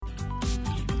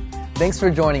Thanks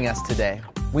for joining us today.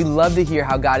 We love to hear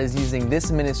how God is using this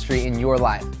ministry in your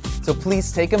life. So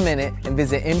please take a minute and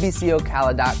visit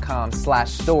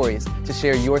nbcocala.com/stories to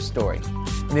share your story.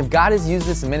 And if God has used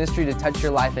this ministry to touch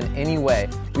your life in any way,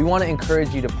 we want to encourage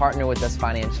you to partner with us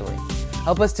financially.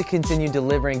 Help us to continue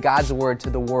delivering God's word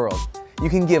to the world. You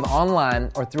can give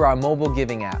online or through our mobile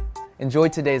giving app. Enjoy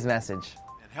today's message.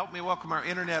 And help me welcome our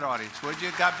internet audience, would you?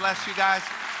 God bless you guys.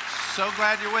 So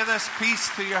glad you're with us.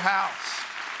 Peace to your house.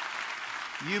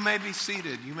 You may be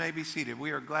seated. You may be seated.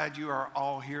 We are glad you are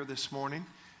all here this morning.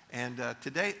 And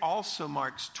today also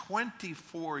marks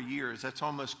 24 years. That's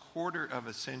almost quarter of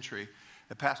a century.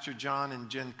 Pastor John and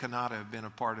Jen Kanata have been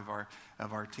a part of our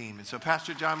team. And so,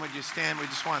 Pastor John, would you stand? We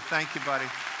just want to thank you, buddy.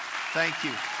 Thank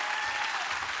you.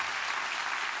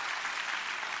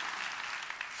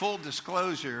 Full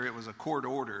disclosure, it was a court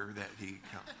order that he...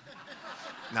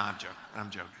 No,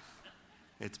 I'm joking.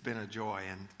 It's been a joy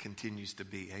and continues to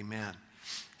be. Amen.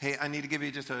 Hey, I need to give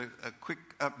you just a quick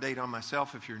update on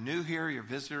myself. If you're new here, you're a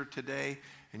visitor today,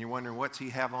 and you're wondering what's he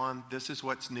have on, this is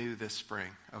what's new this spring,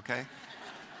 okay?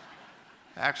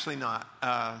 Actually not,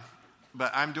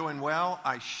 but I'm doing well.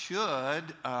 I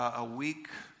should, a week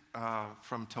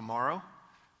from tomorrow,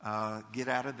 get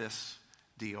out of this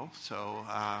deal. So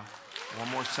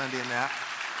one more Sunday in that.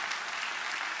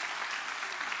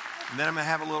 And then I'm going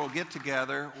to have a little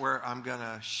get-together where I'm going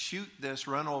to shoot this,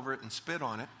 run over it, and spit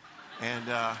on it. And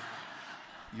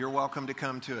you're welcome to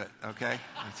come to it, okay?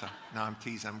 No, I'm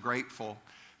teasing. I'm grateful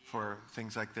for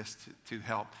things like this to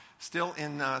help. Still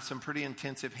in some pretty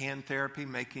intensive hand therapy,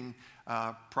 making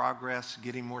progress,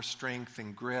 getting more strength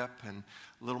and grip and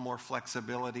a little more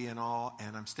flexibility and all.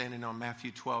 And I'm standing on Matthew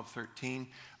 12:13. I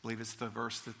believe it's the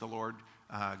verse that the Lord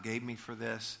gave me for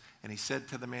this. And he said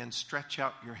to the man, stretch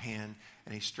out your hand.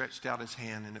 And he stretched out his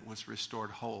hand and it was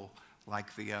restored whole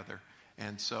like the other.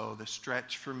 And so the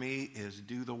stretch for me is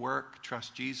do the work,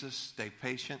 trust Jesus, stay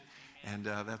patient. And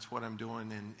that's what I'm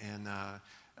doing. And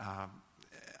I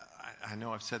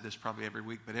know I've said this probably every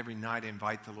week, but every night I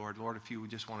invite the Lord, if you would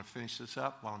just want to finish this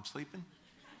up while I'm sleeping.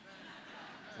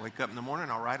 Wake up in the morning,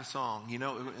 I'll write a song,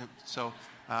 So,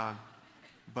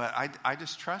 but I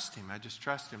just trust him. I just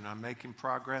trust him. And I'm making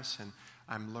progress and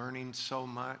I'm learning so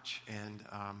much and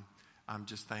I'm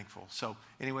just thankful. So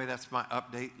anyway, that's my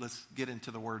update. Let's get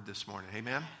into the word this morning.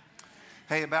 Amen.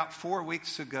 Hey, about 4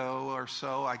 weeks ago or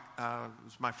so, it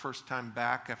was my first time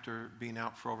back after being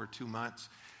out for over 2 months.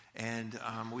 And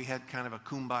we had kind of a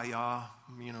kumbaya,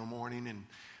 morning, and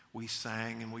we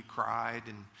sang and we cried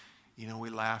and, we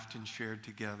laughed and shared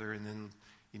together. And then,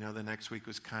 the next week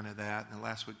was kind of that. And the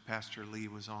last week, Pastor Lee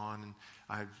was on, and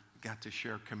I got to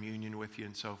share communion with you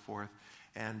and so forth.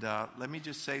 And let me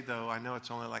just say, though, I know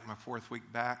it's only like my 4th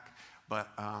week back,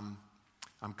 but I'm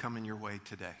coming your way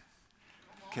today.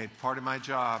 Okay, part of my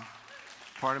job,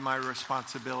 part of my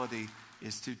responsibility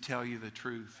is to tell you the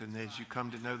truth. And as you come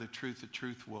to know the truth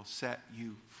will set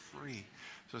you free.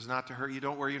 So it's not to hurt you.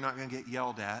 Don't worry, you're not going to get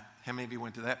yelled at. How many of you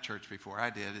went to that church before? I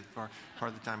did. Part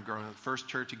of the time growing up. The first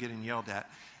church of getting yelled at.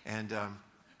 And I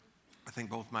think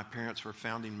both my parents were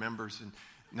founding members. And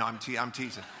no, I'm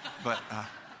teasing. But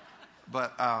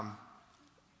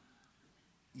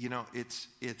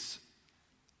it's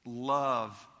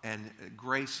love and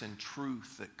grace and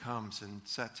truth that comes and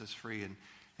sets us free and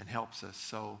helps us.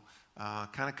 So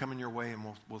kind of coming your way, and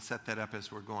we'll set that up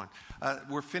as we're going.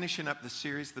 We're finishing up the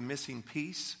series, The Missing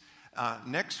Piece.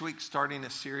 Next week, starting a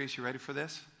series, you ready for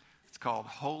this? It's called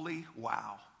Holy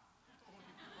Wow.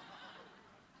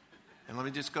 And let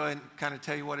me just go ahead and kind of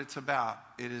tell you what it's about.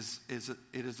 It is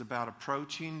about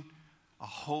approaching a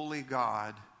holy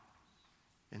God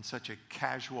in such a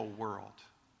casual world.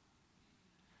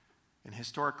 And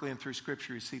historically and through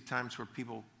Scripture, you see times where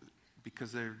people,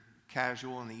 because they're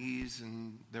casual and the ease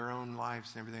in their own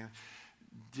lives and everything,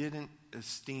 didn't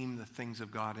esteem the things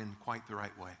of God in quite the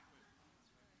right way.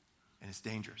 And it's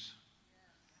dangerous.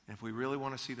 And if we really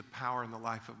want to see the power and the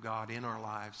life of God in our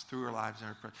lives, through our lives,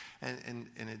 and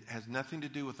it has nothing to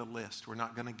do with a list. We're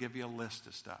not going to give you a list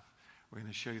of stuff. We're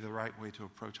going to show you the right way to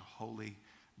approach a holy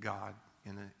God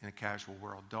in a casual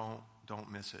world.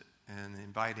 Don't miss it. And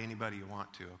invite anybody you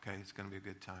want to, okay? It's going to be a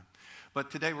good time. But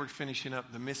today we're finishing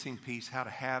up the missing piece, how to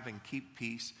have and keep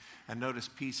peace. And notice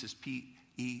peace is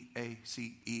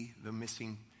P-E-A-C-E, the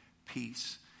missing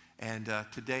piece. And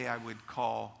today I would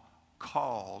call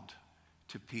called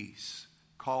to peace.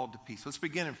 Called to peace. Let's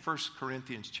begin in 1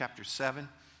 Corinthians chapter 7.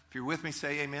 If you're with me,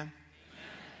 say amen. Amen.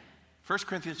 1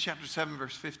 Corinthians chapter 7,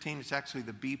 verse 15, it's actually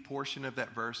the B portion of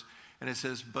that verse. And it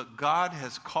says, but God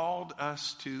has called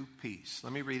us to peace.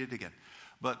 Let me read it again.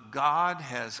 But God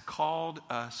has called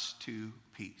us to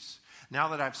peace. Now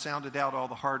that I've sounded out all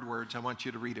the hard words, I want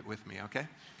you to read it with me, okay?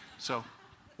 So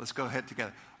let's go ahead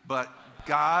together. But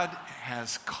God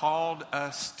has called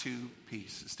us to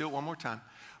peace. Let's do it one more time.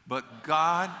 But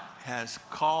God has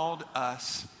called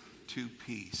us to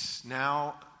peace.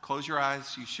 Now, close your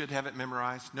eyes. You should have it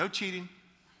memorized. No cheating.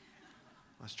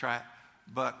 Let's try it.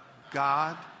 But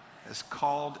God has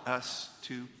called us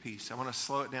to peace. I want to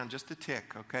slow it down just a tick,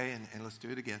 okay? And let's do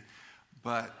it again.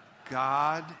 But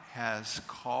God has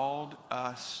called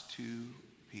us to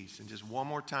peace. And just one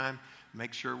more time,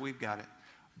 make sure we've got it.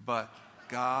 But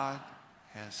God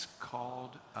has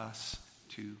called us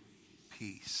to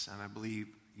peace. And I believe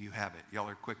you have it. Y'all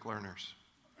are quick learners.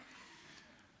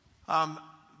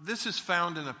 This is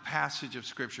found in a passage of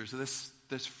Scripture. So this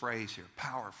phrase here,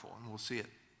 powerful, and we'll see it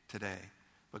today.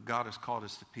 But God has called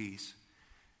us to peace.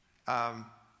 I've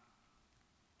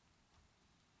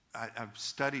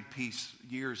studied peace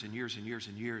years and years and years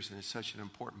and years, and it's such an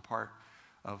important part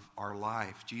of our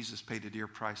life. Jesus paid a dear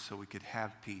price so we could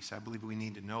have peace. I believe we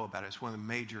need to know about it. It's one of the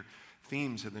major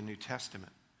themes of the New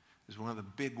Testament. It's one of the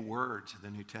big words of the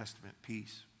New Testament,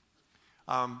 peace.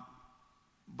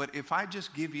 But if I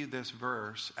just give you this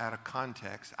verse out of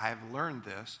context, I have learned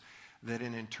this, that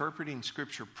in interpreting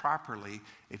Scripture properly,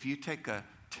 if you take a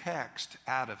text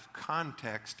out of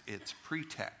context, it's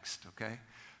pretext, okay?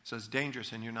 So it's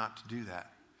dangerous, and you're not to do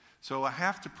that. So I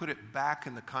have to put it back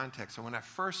in the context. So when I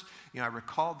first, I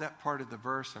recalled that part of the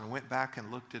verse, and I went back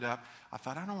and looked it up. I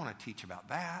thought, I don't want to teach about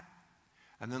that.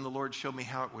 And then the Lord showed me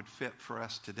how it would fit for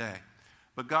us today.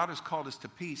 But God has called us to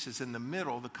peace is in the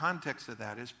middle. The context of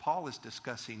that is Paul is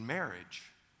discussing marriage.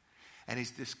 And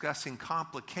he's discussing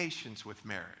complications with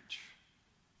marriage.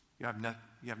 You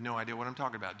have no idea what I'm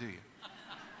talking about, do you?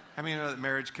 How many know that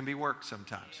marriage can be work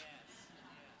sometimes?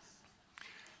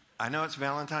 I know it's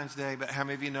Valentine's Day, but how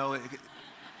many of you know it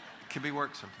can be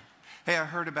work sometimes? Hey, I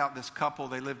heard about this couple.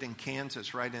 They lived in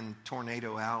Kansas, right in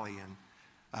Tornado Alley,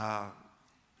 and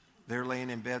they're laying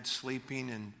in bed sleeping,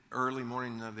 and early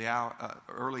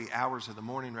hours of the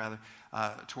morning,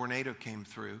 a tornado came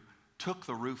through, took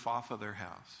the roof off of their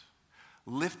house,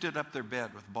 lifted up their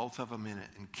bed with both of them in it,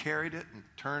 and carried it and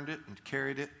turned it and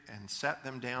carried it and sat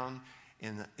them down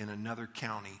in another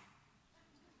county.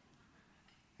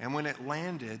 And when it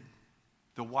landed,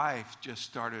 the wife just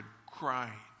started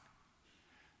crying.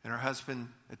 And her husband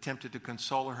attempted to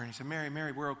console her. And he said,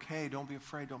 Mary, we're okay. Don't be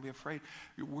afraid. Don't be afraid.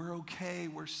 We're okay.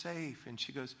 We're safe. And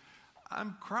she goes,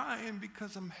 I'm crying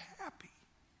because I'm happy.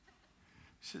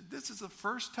 She said, this is the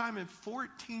first time in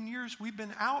 14 years we've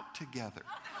been out together.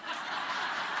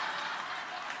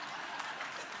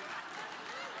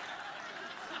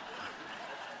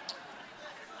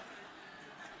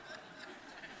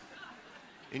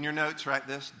 In your notes, write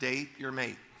this: date your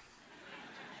mate.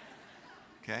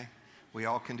 Okay? We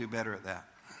all can do better at that.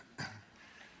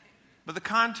 But the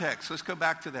context, let's go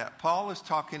back to that. Paul is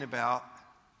talking about,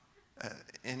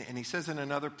 and he says in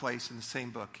another place in the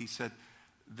same book, he said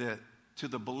that to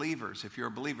the believers, if you're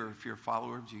a believer, if you're a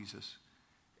follower of Jesus,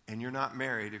 and you're not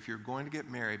married, if you're going to get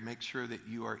married, make sure that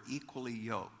you are equally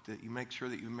yoked, that you make sure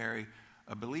that you marry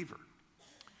a believer.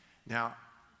 Now,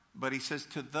 but he says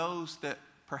to those that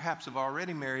perhaps have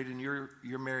already married and you're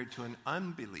married to an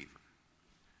unbeliever,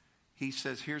 he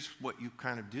says, here's what you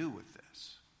kind of do with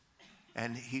this.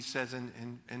 And he says,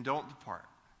 and don't depart.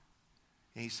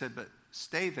 And he said, but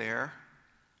stay there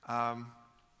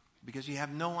because you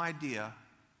have no idea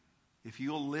if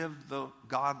you'll live the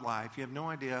God life, you have no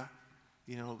idea,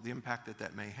 the impact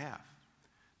that may have.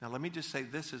 Now, let me just say,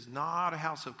 this is not a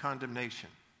house of condemnation.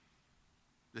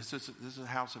 This is a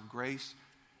house of grace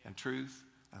and truth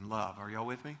and love. Are y'all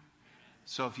with me?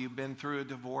 So if you've been through a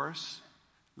divorce,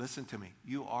 listen to me.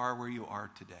 You are where you are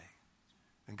today.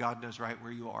 And God knows right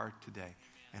where you are today.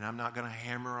 And I'm not going to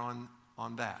hammer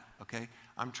on that, okay?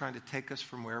 I'm trying to take us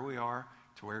from where we are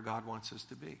to where God wants us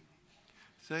to be.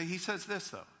 So he says this,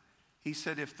 though. He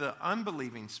said if the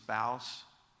unbelieving spouse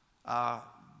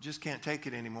just can't take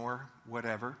it anymore,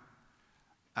 whatever,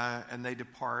 and they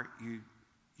depart, you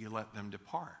let them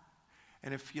depart.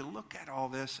 And if you look at all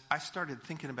this, I started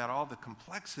thinking about all the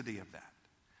complexity of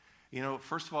that.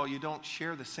 First of all, you don't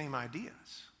share the same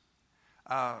ideas.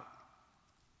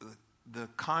 The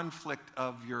conflict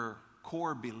of your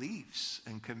core beliefs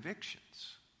and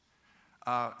convictions.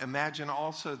 Imagine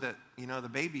also that, the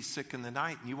baby's sick in the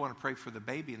night and you want to pray for the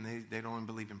baby and they don't even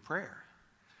believe in prayer.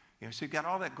 So you've got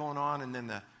all that going on, and then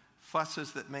the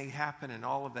fusses that may happen and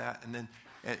all of that. And then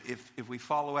if we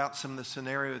follow out some of the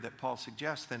scenario that Paul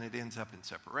suggests, then it ends up in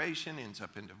separation, ends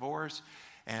up in divorce,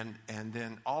 and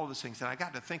then all of those things. And I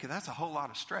got to thinking, that's a whole lot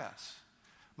of stress.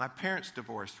 My parents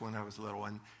divorced when I was little,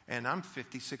 and I'm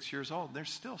 56 years old. There's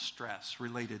still stress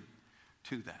related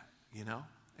to that, you know?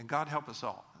 And God help us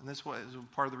all. And this was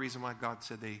part of the reason why God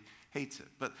said He hates it.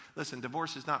 But listen,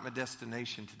 divorce is not my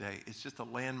destination today. It's just a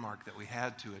landmark that we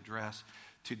had to address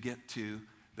to get to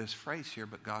this phrase here,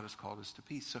 but God has called us to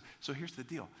peace. So here's the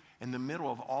deal. In the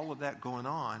middle of all of that going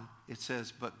on, it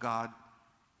says, but God,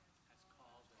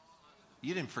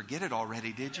 you didn't forget it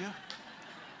already, did you?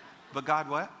 But God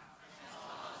what?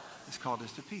 Has called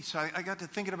us to peace. So I got to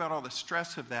thinking about all the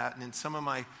stress of that, and in some of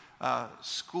my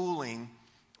schooling,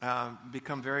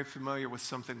 become very familiar with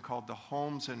something called the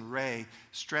Holmes and Ray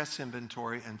Stress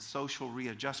Inventory and Social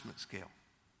Readjustment Scale.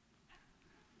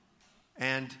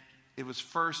 And it was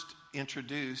first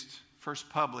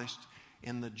published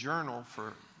in the Journal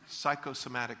for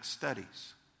Psychosomatic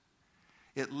Studies.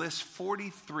 It lists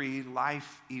 43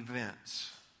 life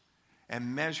events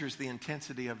and measures the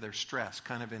intensity of their stress,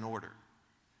 kind of in order.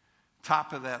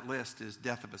 Top of that list is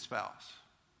death of a spouse.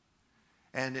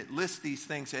 And it lists these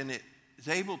things, and it is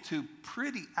able to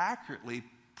pretty accurately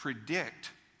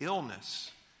predict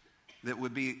illness that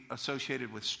would be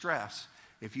associated with stress.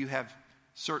 If you have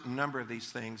certain number of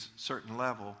these things, certain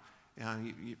level,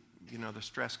 you know, the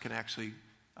stress can actually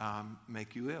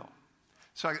make you ill.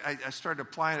 So I started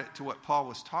applying it to what Paul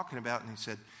was talking about, and he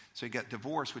said, so you got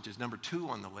divorce, which is number 2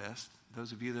 on the list.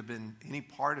 Those of you that have been any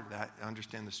part of that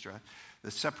understand the stress.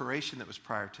 The separation that was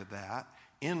prior to that,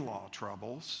 in-law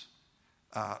troubles,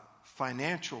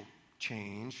 financial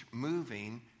change,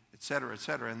 moving, et cetera,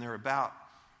 and they're about,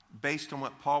 based on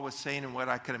what Paul was saying and what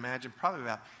I could imagine, probably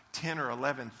about 10 or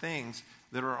 11 things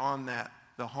that are on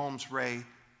the Holmes-Ray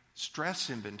stress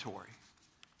inventory.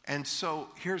 And so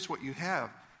here's what you have.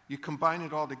 You combine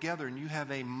it all together and you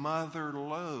have a mother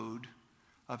load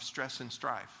of stress and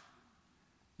strife.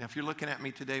 Now, if you're looking at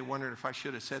me today wondering if I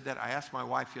should have said that, I asked my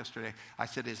wife yesterday, I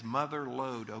said, is mother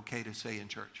load okay to say in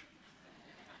church?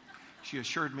 She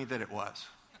assured me that it was.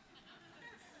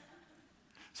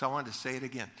 So I wanted to say it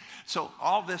again. So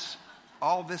all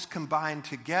this combined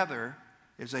together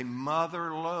is a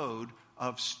mother load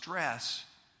of stress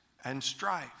and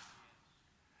strife.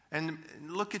 And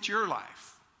look at your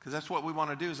life, because that's what we want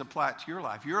to do is apply it to your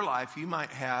life. Your life, you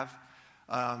might have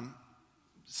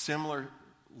similar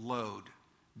load,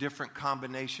 different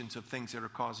combinations of things that are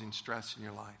causing stress in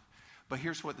your life. But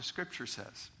here's what the scripture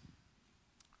says.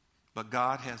 But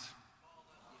God has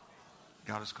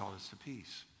called us to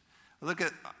peace. Look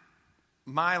at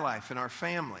my life and our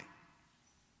family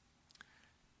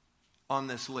on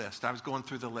this list. I was going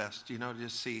through the list, you know, to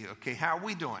just see, okay, how are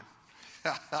we doing?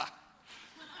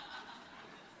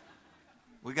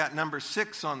 We got number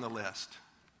 6 on the list,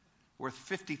 worth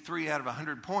 53 out of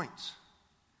 100 points.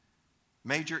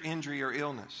 Major injury or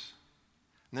illness.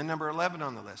 And then number 11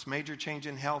 on the list, major change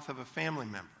in health of a family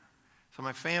member. So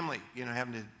my family, you know,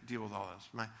 having to deal with all this.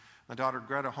 My daughter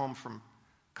Greta home from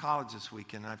college this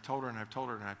weekend. I've told her,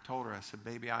 I said,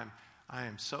 baby, I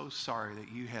am so sorry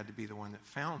that you had to be the one that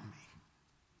found me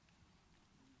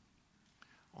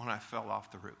when I fell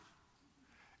off the roof.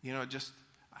 You know, just,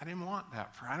 I didn't want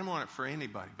that I didn't want it for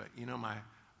anybody, but you know,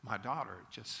 my daughter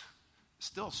just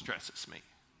still stresses me.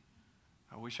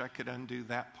 I wish I could undo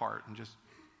that part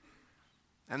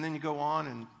and then you go on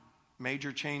and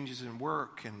major changes in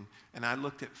work, and I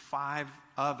looked at 5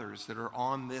 others that are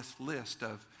on this list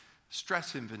of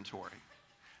stress inventory.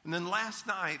 And then last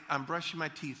night, I'm brushing my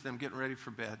teeth and I'm getting ready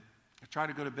for bed. I try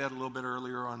to go to bed a little bit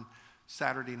earlier on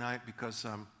Saturday night because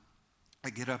I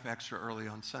get up extra early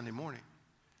on Sunday morning.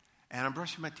 And I'm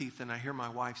brushing my teeth and I hear my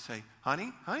wife say,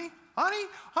 honey, come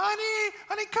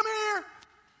here.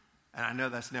 And I know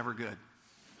that's never good.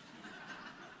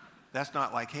 That's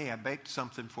not like, hey, I baked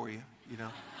something for you, you know.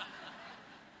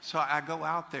 So I go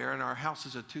out there, and our house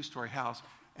is a 2-story house,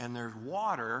 and there's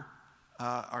water,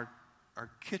 our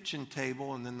kitchen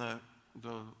table, and then the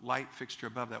light fixture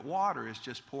above that water is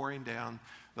just pouring down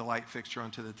the light fixture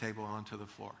onto the table and onto the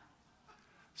floor.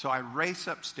 So I race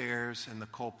upstairs, and the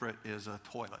culprit is a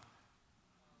toilet.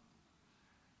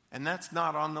 And that's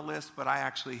not on the list, but I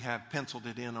actually have penciled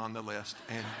it in on the list,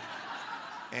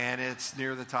 and it's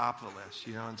near the top of the list,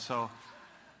 you know. And so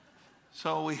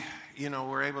we, you know,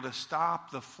 we're able to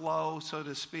stop the flow, so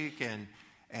to speak,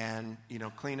 and you know,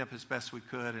 clean up as best we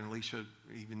could. And Alicia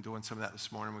even doing some of that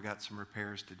this morning. We got some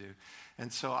repairs to do.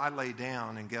 And so I lay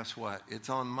down, and guess what? It's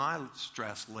on my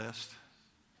stress list.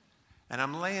 And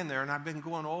I'm laying there, and I've been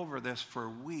going over this for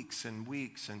weeks and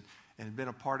weeks, and it's been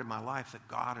a part of my life that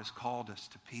God has called us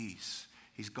to peace.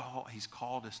 He's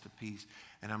called us to peace.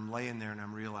 And I'm laying there, and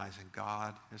I'm realizing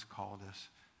God has called us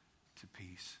to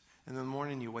peace. And in the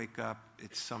morning you wake up,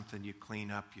 it's something you clean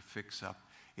up, you fix up.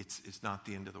 it's not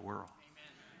the end of the world.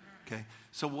 Okay?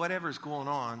 So whatever's going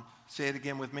on, say it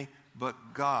again with me, but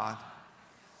God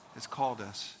has called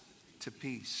us to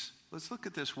peace. Let's look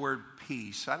at this word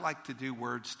peace. I like to do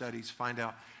word studies, find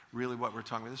out really what we're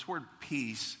talking about. This word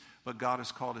peace, but God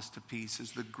has called us to peace,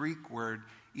 is the Greek word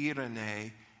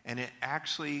eirene, and it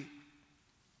actually,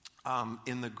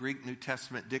 in the Greek New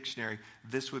Testament dictionary,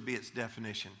 this would be its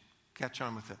definition. Catch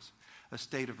on with this. A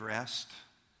state of rest,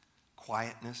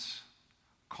 quietness,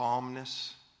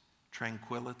 calmness,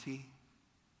 tranquility,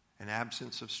 an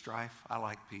absence of strife. I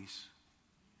like peace.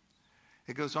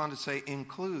 It goes on to say,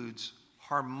 includes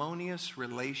harmonious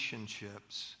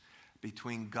relationships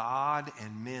between God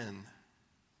and men,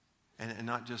 and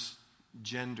not just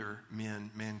gender,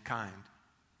 mankind.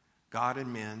 God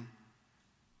and men,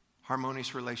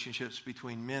 harmonious relationships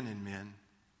between men and men,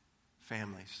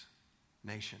 families,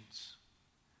 nations.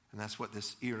 And that's what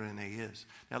this eirene is.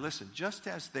 Now listen, just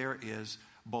as there is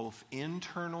both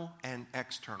internal and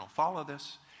external, follow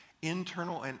this,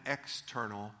 internal and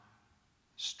external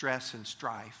stress and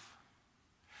strife,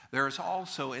 there is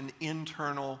also an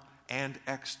internal and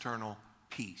external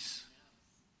peace.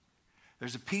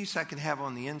 There's a peace I can have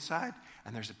on the inside,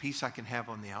 and there's a peace I can have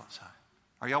on the outside.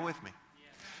 Are y'all with me?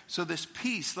 So this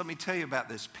peace, let me tell you about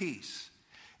this peace.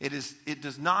 It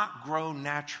does not grow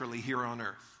naturally here on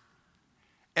earth.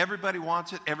 Everybody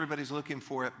wants it, everybody's looking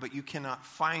for it, but you cannot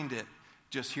find it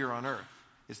just here on earth.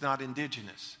 It's not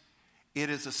indigenous. It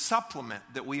is a supplement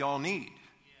that we all need.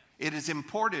 It is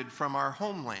imported from our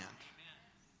homeland.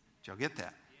 Did y'all get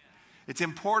that? It's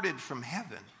imported from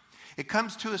heaven. It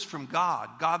comes to us from God,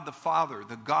 God the Father,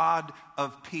 the God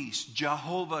of peace,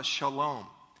 Jehovah Shalom.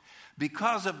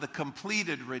 Because of the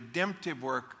completed redemptive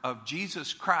work of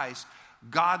Jesus Christ,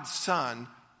 God's Son,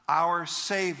 our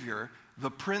Savior, the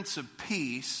Prince of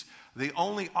Peace, the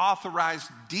only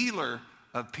authorized dealer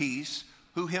of peace,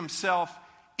 who himself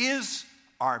is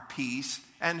our peace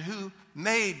and who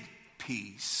made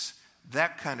peace,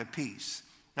 that kind of peace.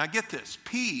 Now get this,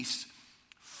 peace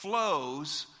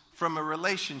flows from a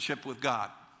relationship with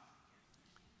God.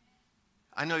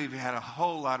 I know you've had a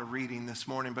whole lot of reading this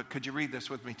morning, but could you read this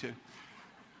with me too?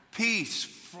 Peace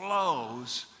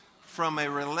flows from a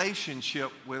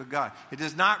relationship with God. It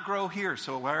does not grow here,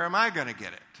 so where am I going to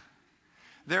get it?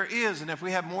 There is, and if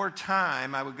we have more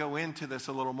time, I would go into this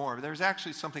a little more. There's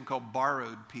actually something called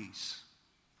borrowed peace.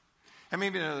 How many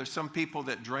of you know there's some people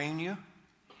that drain you?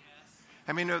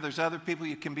 How many know there's other people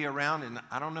you can be around and,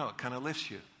 I don't know, it kind of lifts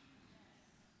you?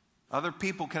 Other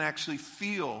people can actually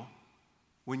feel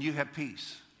when you have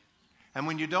peace. And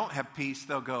when you don't have peace,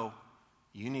 they'll go,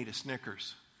 you need a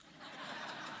Snickers.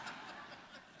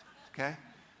 Okay?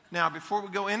 Now, before we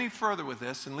go any further with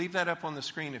this, and leave that up on the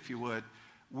screen if you would,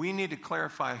 we need to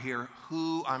clarify here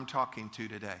who I'm talking to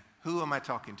today. Who am I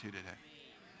talking to today?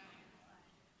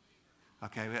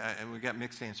 Okay, and we got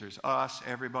mixed answers. Us,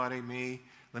 everybody, me.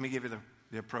 Let me give you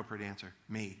the appropriate answer.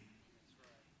 Me.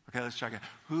 Okay, let's try again.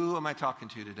 Who am I talking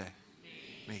to today?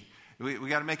 Me. We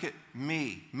got to make it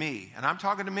me. And I'm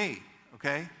talking to me,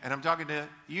 okay? And I'm talking to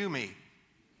you, me.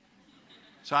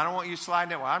 So I don't want you sliding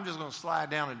down. Well, I'm just going to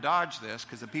slide down and dodge this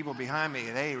because the people behind me,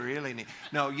 they really need.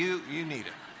 No, you need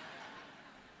it.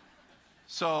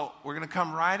 So we're going to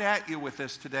come right at you with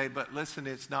this today, but listen,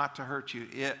 it's not to hurt you.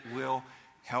 It will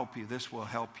help you. This will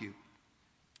help you.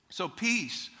 So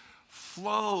peace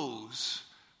flows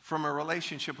from a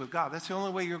relationship with God. That's the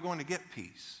only way you're going to get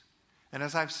peace. And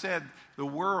as I've said, the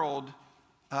world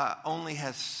only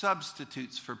has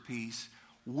substitutes for peace.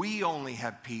 We only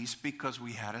have peace because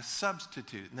we had a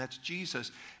substitute, and that's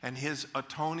Jesus and his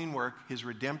atoning work, his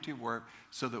redemptive work,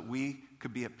 so that we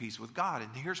could be at peace with God. And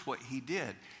here's what he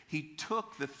did. He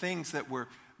took the things that were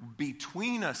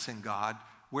between us and God,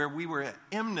 where we were at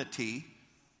enmity,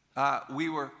 we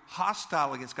were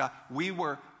hostile against God, we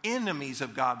were enemies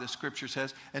of God, the scripture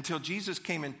says, until Jesus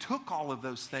came and took all of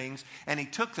those things, and he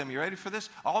took them. You ready for this?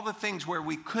 All the things where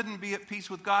we couldn't be at peace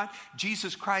with God,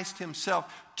 Jesus Christ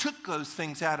himself took those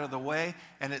things out of the way,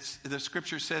 and the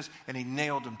scripture says, and he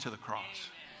nailed them to the cross.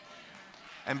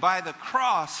 And by the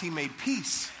cross, he made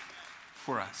peace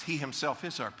for us. He himself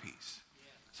is our peace.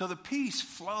 So the peace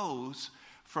flows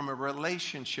from a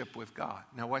relationship with God.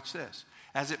 Now watch this.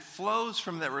 As it flows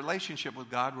from that relationship with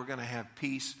God, we're going to have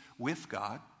peace with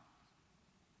God.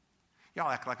 Y'all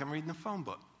act like I'm reading the phone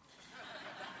book.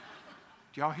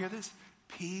 Do y'all hear this?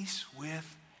 Peace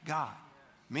with God.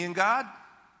 Me and God,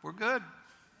 we're good.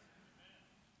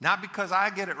 Not because I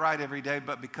get it right every day,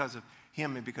 but because of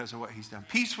him and because of what he's done.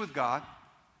 Peace with God.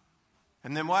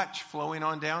 And then watch, flowing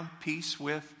on down, peace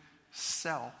with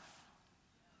self.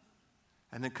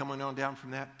 And then coming on down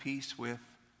from that, peace with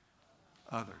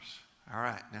others. All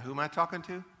right. Now, who am I talking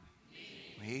to?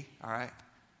 Me. All right.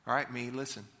 All right, me,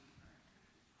 listen.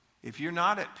 If you're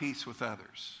not at peace with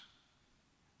others,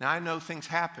 now I know things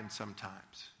happen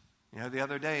sometimes. You know, the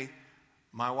other day,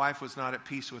 my wife was not at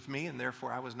peace with me, and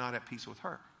therefore I was not at peace with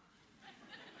her.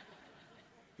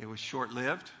 It was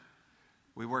short-lived.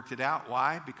 We worked it out.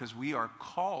 Why? Because we are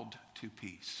called to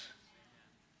peace.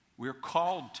 We're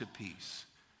called to peace,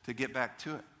 to get back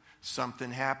to it.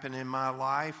 Something happened in my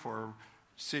life or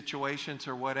situations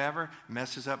or whatever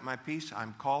messes up my peace.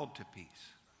 I'm called to peace.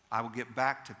 I will get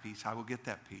back to peace. I will get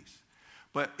that peace.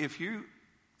 But if you,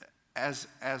 as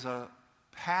a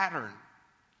pattern,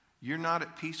 you're not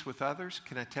at peace with others,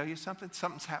 can I tell you something?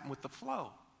 Something's happened with the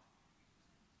flow.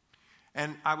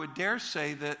 And I would dare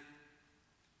say that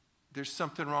there's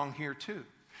something wrong here too.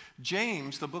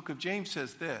 James, the book of James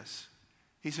says this.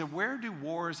 He said, where do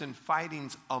wars and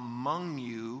fightings among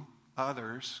you,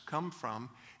 others, come from?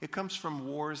 It comes from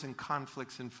wars and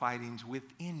conflicts and fightings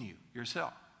within you,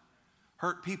 yourself.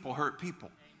 Hurt people hurt people.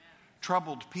 Amen.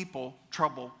 Troubled people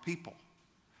trouble people.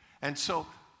 And so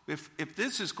if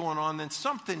this is going on, then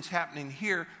something's happening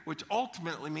here, which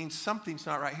ultimately means something's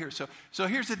not right here. So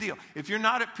here's the deal. If you're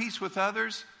not at peace with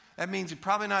others, that means you're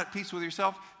probably not at peace with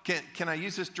yourself. Can I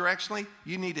use this directionally?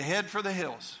 You need to head for the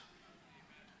hills.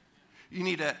 You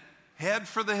need to head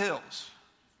for the hills.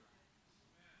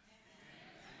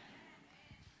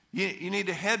 You need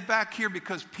to head back here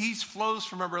because peace flows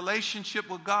from a relationship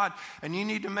with God. And you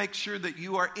need to make sure that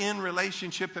you are in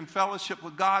relationship and fellowship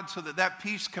with God so that that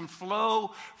peace can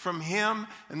flow from Him.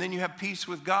 And then you have peace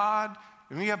with God.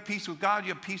 And when you have peace with God,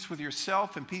 you have peace with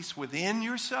yourself and peace within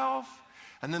yourself.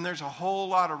 And then there's a whole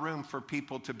lot of room for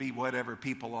people to be whatever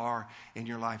people are in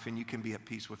your life. And you can be at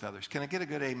peace with others. Can I get a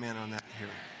good amen on that here?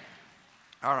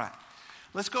 All right.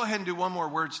 Let's go ahead and do one more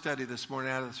word study this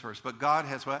morning out of this verse. But God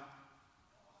has what?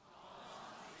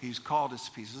 He's called us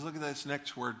to peace. Let's look at this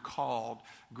next word, called.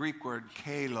 Greek word,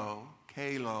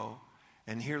 kalo.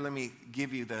 And here, let me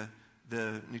give you the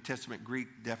New Testament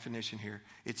Greek definition here.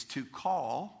 It's to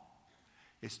call.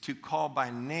 It's to call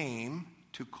by name,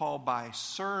 to call by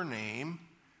surname,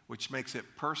 which makes it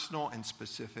personal and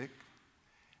specific.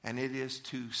 And it is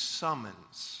to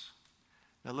summons.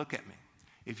 Now look at me.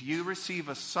 If you receive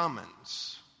a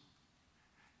summons,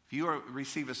 you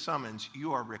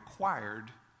are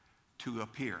required to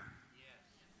appear.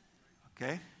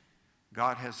 Okay?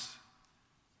 God has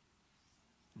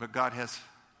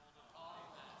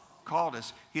called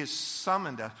us. He has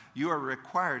summoned us. You are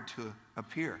required to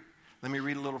appear. Let me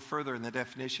read a little further in the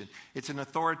definition. It's an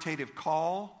authoritative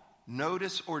call,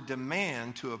 notice, or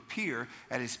demand to appear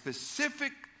at a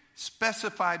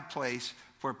specified place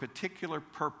for a particular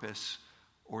purpose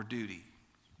or duty.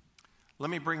 Let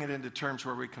me bring it into terms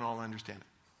where we can all understand it.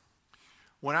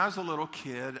 When I was a little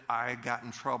kid, I got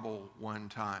in trouble one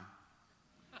time.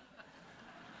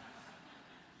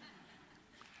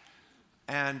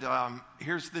 And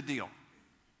here's the deal.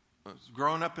 I was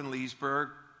growing up in Leesburg,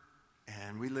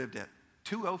 and we lived at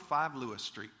 205 Lewis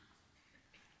Street.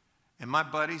 And my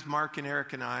buddies, Mark and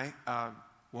Eric and I,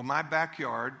 my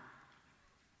backyard,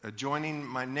 adjoining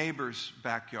my neighbor's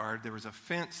backyard, there was a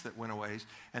fence that went a ways,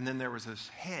 and then there was this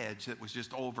hedge that was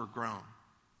just overgrown.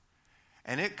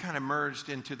 And it kind of merged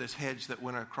into this hedge that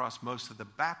went across most of the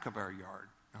back of our yard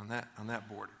on that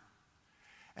border.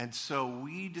 And so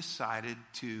we decided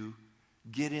to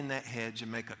get in that hedge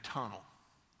and make a tunnel.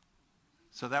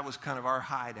 So that was kind of our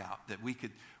hideout that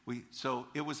so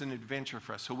it was an adventure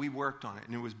for us. So we worked on it,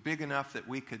 and it was big enough that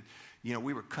we could,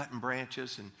 we were cutting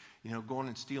branches and, going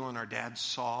and stealing our dad's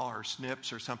saw or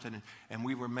snips or something, and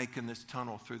we were making this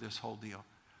tunnel through this whole deal.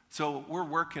 So we're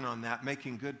working on that,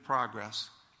 making good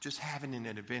progress, just having an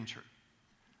adventure.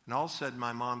 And all of a sudden,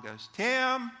 my mom goes,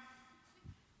 Tim,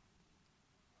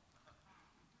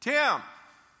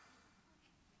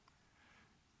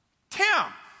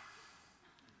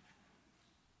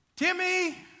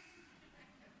 Timmy,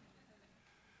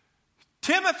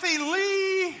 Timothy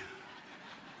Lee,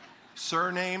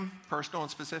 surname, personal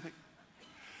and specific,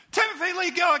 Timothy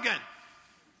Lee Gilligan.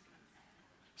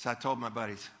 So I told my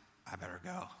buddies, I better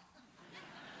go.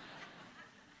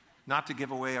 Not to give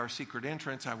away our secret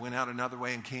entrance, I went out another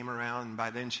way and came around, and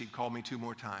by then she'd called me 2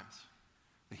 more times.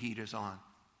 The heat is on.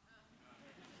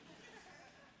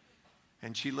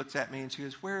 And she looks at me and she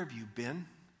goes, where have you been?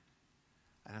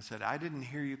 And I said, I didn't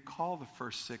hear you call the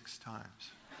first 6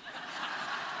 times.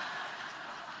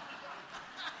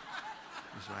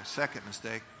 This was my second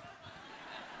mistake.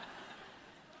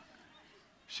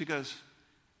 She goes,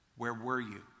 where were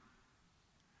you?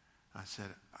 I said,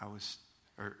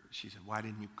 she said, why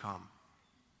didn't you come?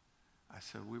 I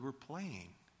said, we were playing.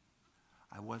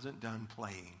 I wasn't done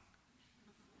playing.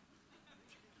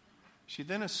 She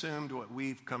then assumed what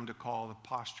we've come to call the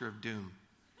posture of doom.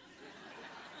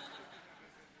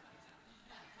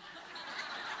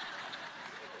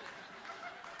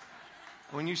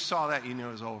 When you saw that, you knew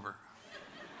it was over.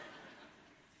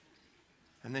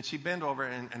 And then she bent over,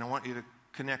 and I want you to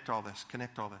connect all this.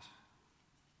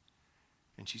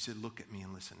 And she said, look at me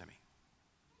and listen to me.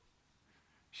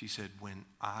 She said, when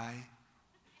I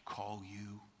call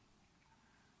you,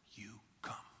 you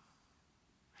come.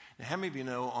 Now, how many of you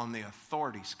know on the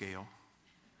authority scale,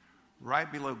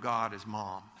 right below God is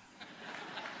mom?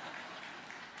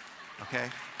 Okay?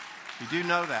 You do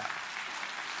know that.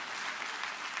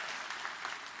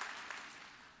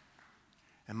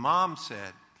 And mom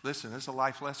said, listen, this is a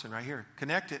life lesson right here.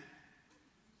 Connect it.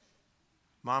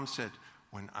 Mom said,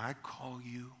 when I call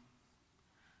you,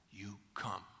 you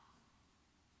come.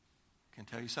 Can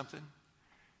I tell you something?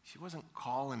 She wasn't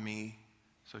calling me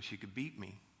so she could beat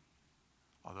me,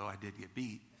 although I did get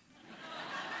beat.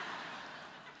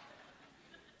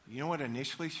 You know what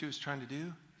initially she was trying to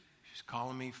do? She's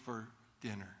calling me for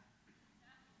dinner.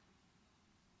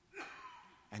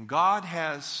 And God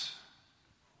has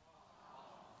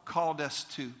called us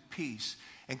to peace.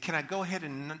 And can I go ahead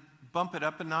and bump it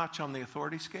up a notch on the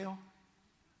authority scale?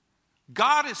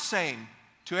 God is saying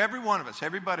to every one of us,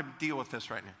 everybody deal with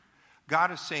this right now.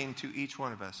 God is saying to each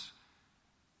one of us,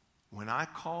 when I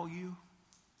call you,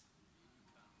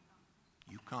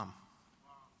 you come.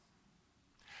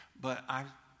 But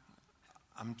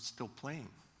I'm still playing.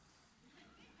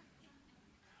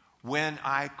 When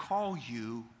I call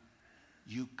you,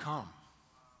 you come.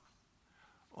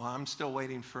 Well, I'm still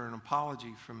waiting for an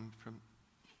apology from.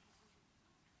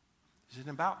 It isn't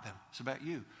about them. It's about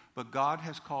you. But God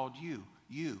has called you,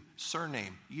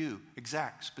 surname, you,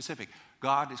 exact, specific.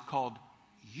 God has called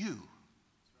you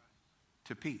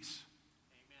to peace.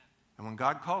 Amen. And when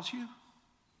God calls you,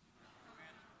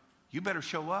 you better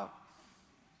show up.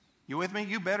 You with me?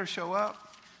 You better show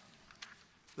up.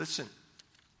 Listen,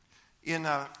 in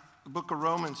the book of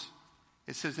Romans,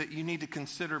 it says that you need to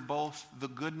consider both the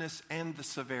goodness and the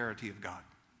severity of God.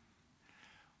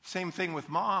 Same thing with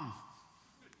mom.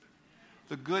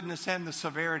 The goodness and the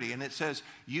severity. And it says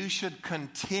you should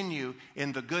continue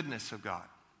in the goodness of God.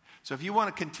 So if you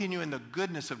want to continue in the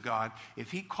goodness of God,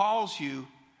 if he calls you,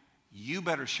 you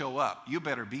better show up. You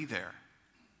better be there.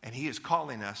 And he is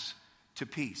calling us to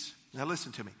peace. Now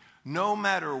listen to me. No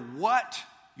matter what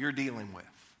you're dealing with,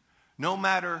 no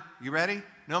matter, you ready?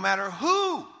 No matter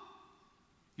who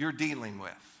you're dealing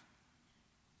with,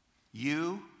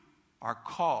 you are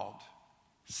called,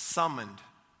 summoned,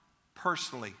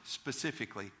 personally,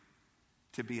 specifically,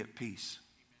 to be at peace.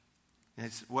 And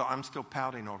it's, well, I'm still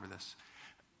pouting over this.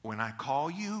 When I call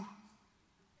you,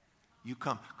 you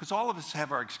come. Because all of us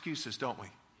have our excuses, don't we?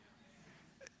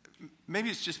 Maybe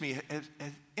it's just me. Has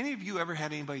any of you ever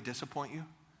had anybody disappoint you?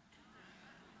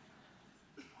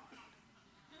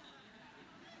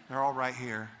 They're all right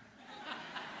here.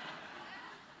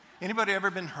 Anybody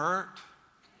ever been hurt?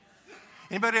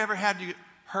 Anybody ever had to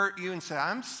hurt you and say,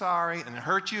 I'm sorry, and it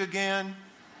hurt you again?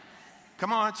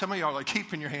 Come on, some of y'all are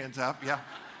keeping your hands up, yeah.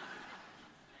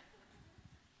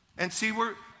 And see,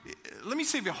 let me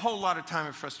save you a whole lot of time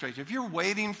and frustration. If you're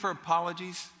waiting for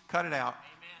apologies, cut it out.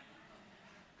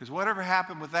 Because whatever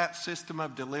happened with that system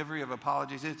of delivery of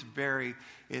apologies,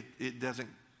 it doesn't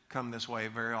come this way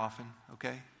very often,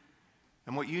 okay?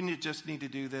 And what you just need to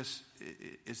do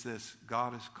is this.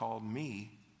 God has called me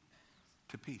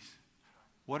to peace.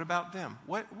 What about them?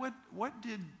 What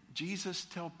did Jesus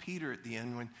tell Peter at the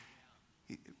end when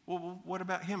what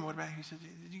about him? What about him? He said,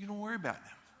 you don't worry about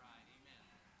them.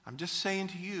 I'm just saying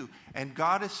to you, and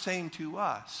God is saying to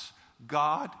us,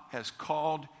 God has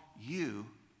called you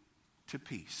to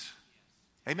peace.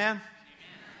 Amen? Amen?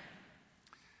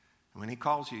 And when he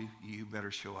calls you, you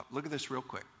better show up. Look at this real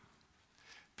quick.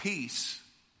 Peace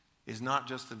is not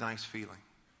just a nice feeling,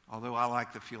 although I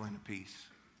like the feeling of peace.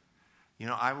 You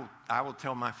know, I will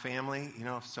tell my family, you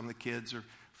know, if some of the kids are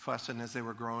fussing as they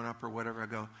were growing up or whatever, I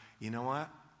go, you know what?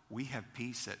 We have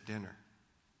peace at dinner.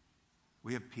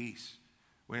 We have peace.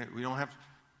 We don't have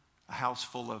a house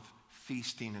full of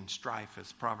feasting and strife,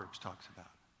 as Proverbs talks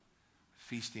about.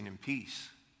 Feasting and peace.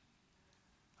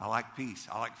 I like peace.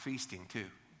 I like feasting too.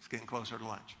 It's getting closer to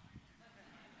lunch.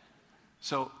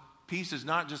 So peace is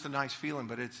not just a nice feeling,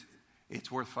 but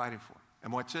it's worth fighting for.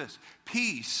 And what's this?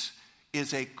 Peace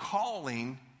is a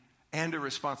calling and a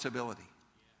responsibility.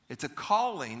 It's a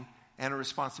calling and a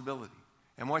responsibility.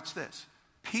 And what's this?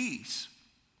 Peace,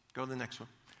 go to the next one.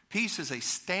 Peace is a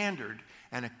standard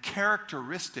and a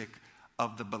characteristic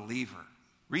of the believer.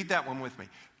 Read that one with me.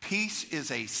 Peace is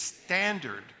a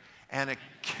standard and a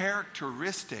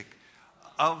characteristic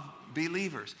of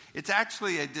believers. It's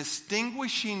actually a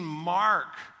distinguishing mark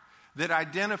that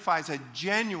identifies a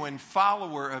genuine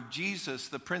follower of Jesus,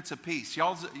 the Prince of Peace.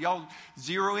 Y'all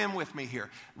zero in with me here.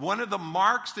 One of the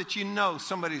marks that you know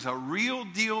somebody's a real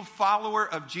deal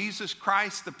follower of Jesus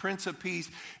Christ, the Prince of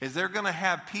Peace, is they're going to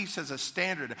have peace as a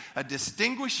standard, a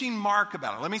distinguishing mark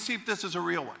about it. Let me see if this is a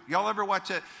real one. Y'all ever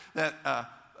watch that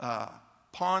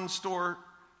pawn store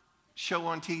show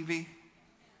on TV?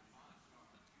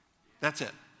 That's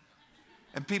it.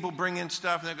 And people bring in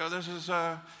stuff and they go, this is,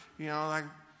 like,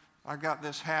 I got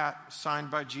this hat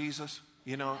signed by Jesus,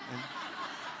 and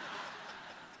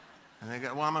they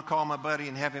go, well, I'm going to call my buddy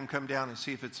and have him come down and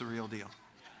see if it's the real deal,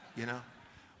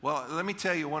 Well, let me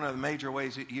tell you one of the major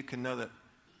ways that you can know that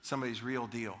somebody's real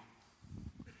deal.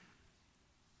 Amen.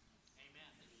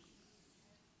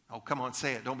 Oh, come on,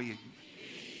 say it. Don't be,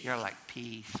 you're like,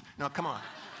 peace. No, come on.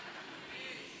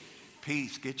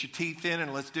 Peace. Get your teeth in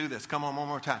and let's do this. Come on, one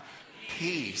more time.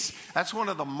 Peace. That's one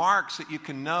of the marks that you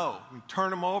can know. You turn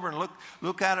them over and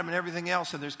look at them and everything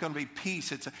else, and there's going to be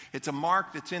peace. It's a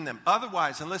mark that's in them.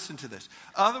 Otherwise, and listen to this,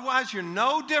 otherwise you're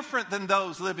no different than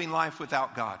those living life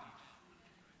without God.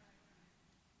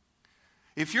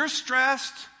 If you're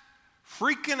stressed,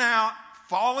 freaking out,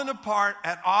 falling apart,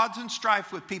 at odds and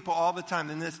strife with people all the time,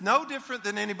 then it's no different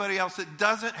than anybody else that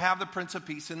doesn't have the Prince of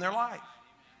Peace in their life.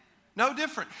 No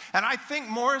different. And I think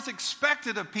more is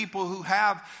expected of people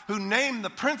who name the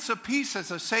Prince of Peace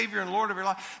as a Savior and Lord of your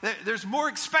life. There's more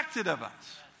expected of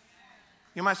us.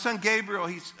 My son Gabriel,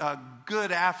 he's a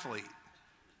good athlete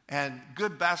and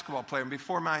good basketball player. And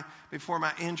before my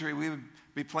injury, we would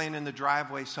be playing in the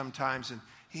driveway sometimes, and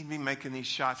he'd be making these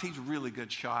shots. He's a really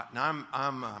good shot, and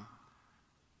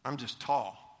I'm just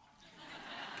tall.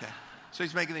 Okay, so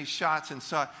he's making these shots, and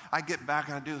so I get back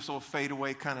and I do this little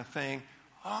fadeaway kind of thing.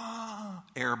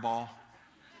 Air ball.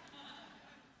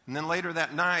 And then later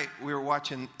that night, we were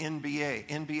watching NBA.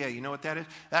 NBA, you know what that is?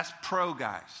 That's pro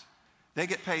guys. They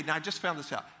get paid, and I just found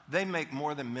this out, they make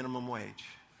more than minimum wage.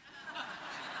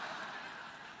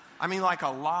 I mean, like a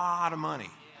lot of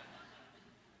money.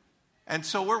 And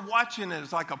so we're watching it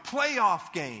as like a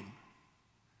playoff game.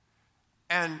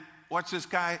 And watch this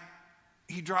guy,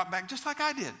 he dropped back just like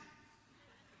I did.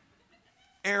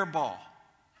 Air ball.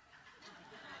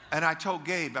 And I told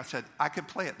Gabe, I said, I could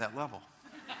play at that level.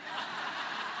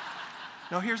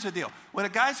 Now, here's the deal. When a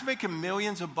guy's making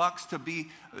millions of bucks to be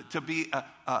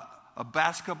a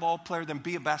basketball player, then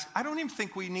be a I don't even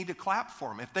think we need to clap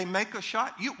for him. If they make a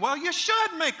shot, you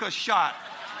should make a shot.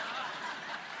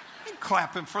 You ain't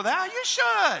clapping for that. You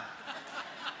should.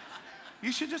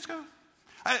 You should just go.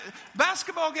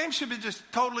 Basketball games should be just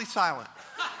totally silent.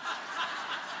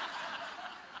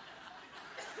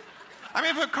 I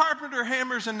mean, if a carpenter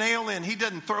hammers a nail in, he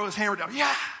doesn't throw his hammer down.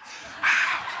 Yeah.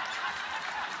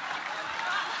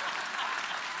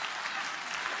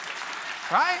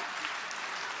 Right?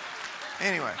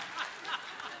 Anyway.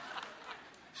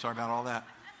 Sorry about all that.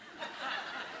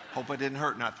 Hope I didn't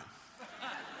hurt nothing.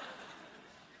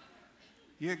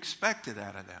 You expected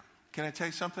out of them. Can I tell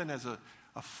you something? As a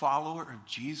follower of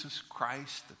Jesus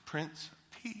Christ, the Prince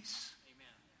of Peace,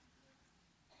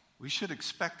 we should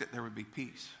expect that there would be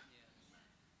peace.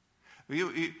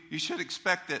 You should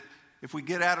expect that if we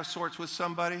get out of sorts with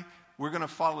somebody, we're going to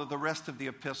follow the rest of the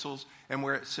epistles and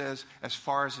where it says, as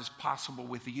far as is possible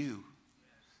with you,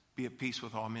 be at peace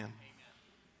with all men. Amen.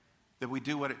 That we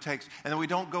do what it takes. And then we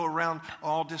don't go around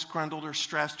all disgruntled or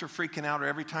stressed or freaking out, or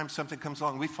every time something comes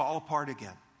along, we fall apart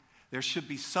again. There should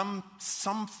be some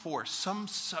force, some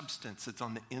substance that's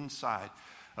on the inside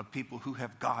of people who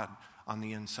have God on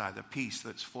the inside, the peace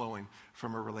that's flowing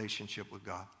from a relationship with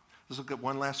God. Let's look at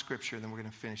one last scripture, and then we're going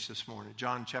to finish this morning.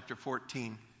 John chapter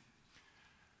 14,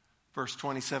 verse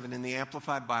 27 in the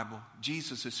Amplified Bible.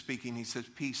 Jesus is speaking. He says,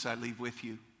 peace I leave with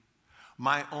you.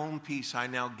 My own peace I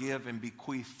now give and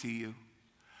bequeath to you.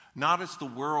 Not as the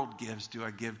world gives do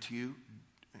I give to you.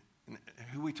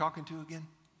 Who are we talking to again?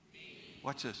 Me.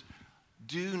 Watch this.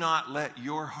 Do not let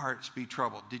your hearts be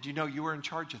troubled. Did you know you were in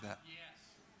charge of that?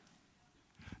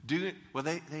 Yes.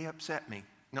 They upset me.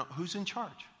 No, who's in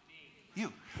charge?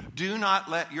 You. Do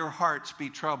not let your hearts be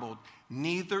troubled,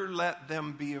 neither let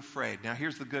them be afraid. Now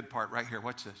here's the good part right here.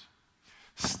 Watch this.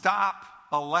 Stop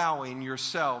allowing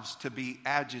yourselves to be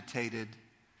agitated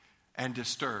and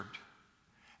disturbed.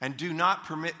 And do not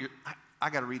permit I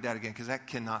got to read that again because that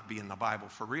cannot be in the Bible.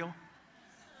 For real?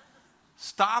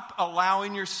 Stop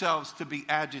allowing yourselves to be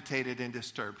agitated and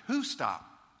disturbed. Who stop?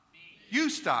 Me. You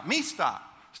stop. Me stop.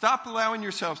 Stop allowing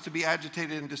yourselves to be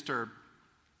agitated and disturbed.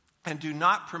 And do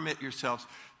not permit yourselves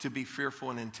to be fearful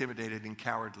and intimidated and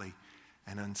cowardly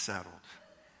and unsettled.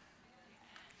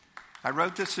 I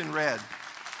wrote this in red.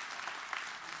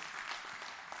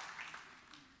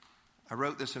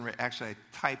 Actually, I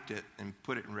typed it and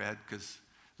put it in red because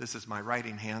this is my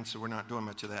writing hand, so we're not doing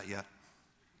much of that yet.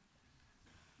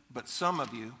 But some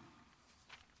of you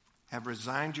have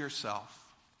resigned yourself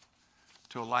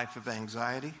to a life of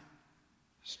anxiety,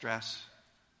 stress,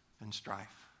 and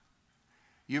strife.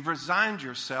 You've resigned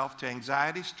yourself to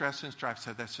anxiety, stress, and strife.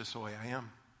 Said, that's just the way I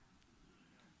am.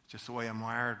 Just the way I'm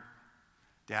wired.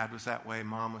 Dad was that way,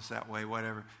 mom was that way,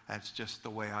 whatever. That's just the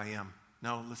way I am.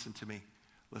 No, listen to me.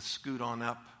 Let's scoot on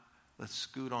up. Let's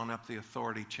scoot on up the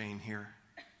authority chain here.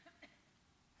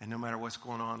 And no matter what's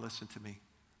going on, listen to me.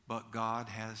 But God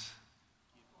has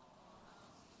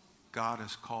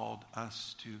called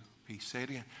us to peace. Say it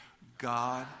again.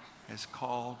 God has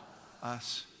called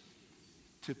us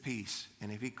to peace.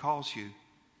 And if he calls you,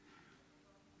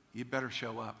 you better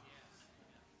show up.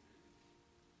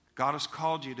 God has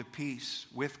called you to peace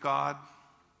with God,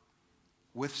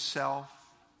 with self,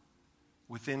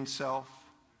 within self,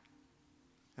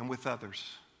 and with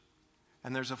others.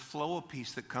 And there's a flow of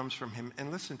peace that comes from him.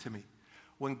 And listen to me.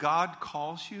 When God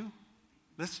calls you,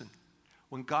 listen.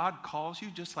 When God calls you,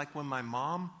 just like when my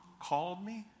mom called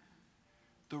me,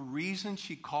 the reason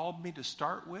she called me to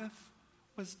start with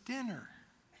was dinner.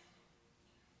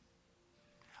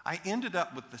 I ended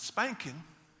up with the spanking,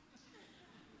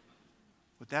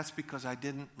 but that's because I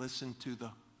didn't listen to the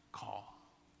call.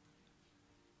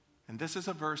 And this is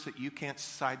a verse that you can't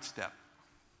sidestep.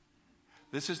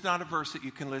 This is not a verse that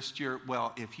you can list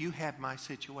if you had my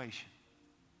situation.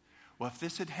 Well, if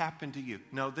this had happened to you.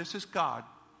 No, this is God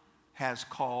has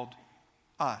called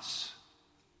us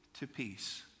to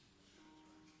peace.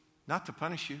 Not to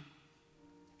punish you.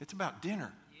 It's about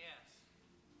dinner. Yes.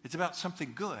 It's about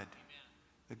something good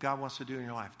that God wants to do in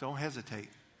your life. Don't hesitate.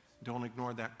 Don't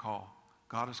ignore that call.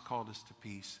 God has called us to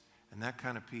peace. And that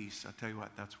kind of peace, I tell you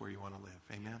what, that's where you want to live.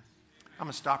 Amen? I'm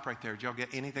going to stop right there. Did y'all get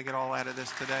anything at all out of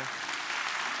this today?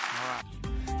 All right.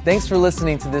 Thanks for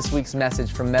listening to this week's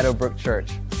message from Meadowbrook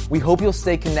Church. We hope you'll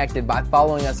stay connected by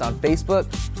following us on Facebook,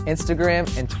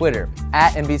 Instagram, and Twitter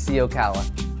 @NBC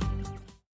Ocala.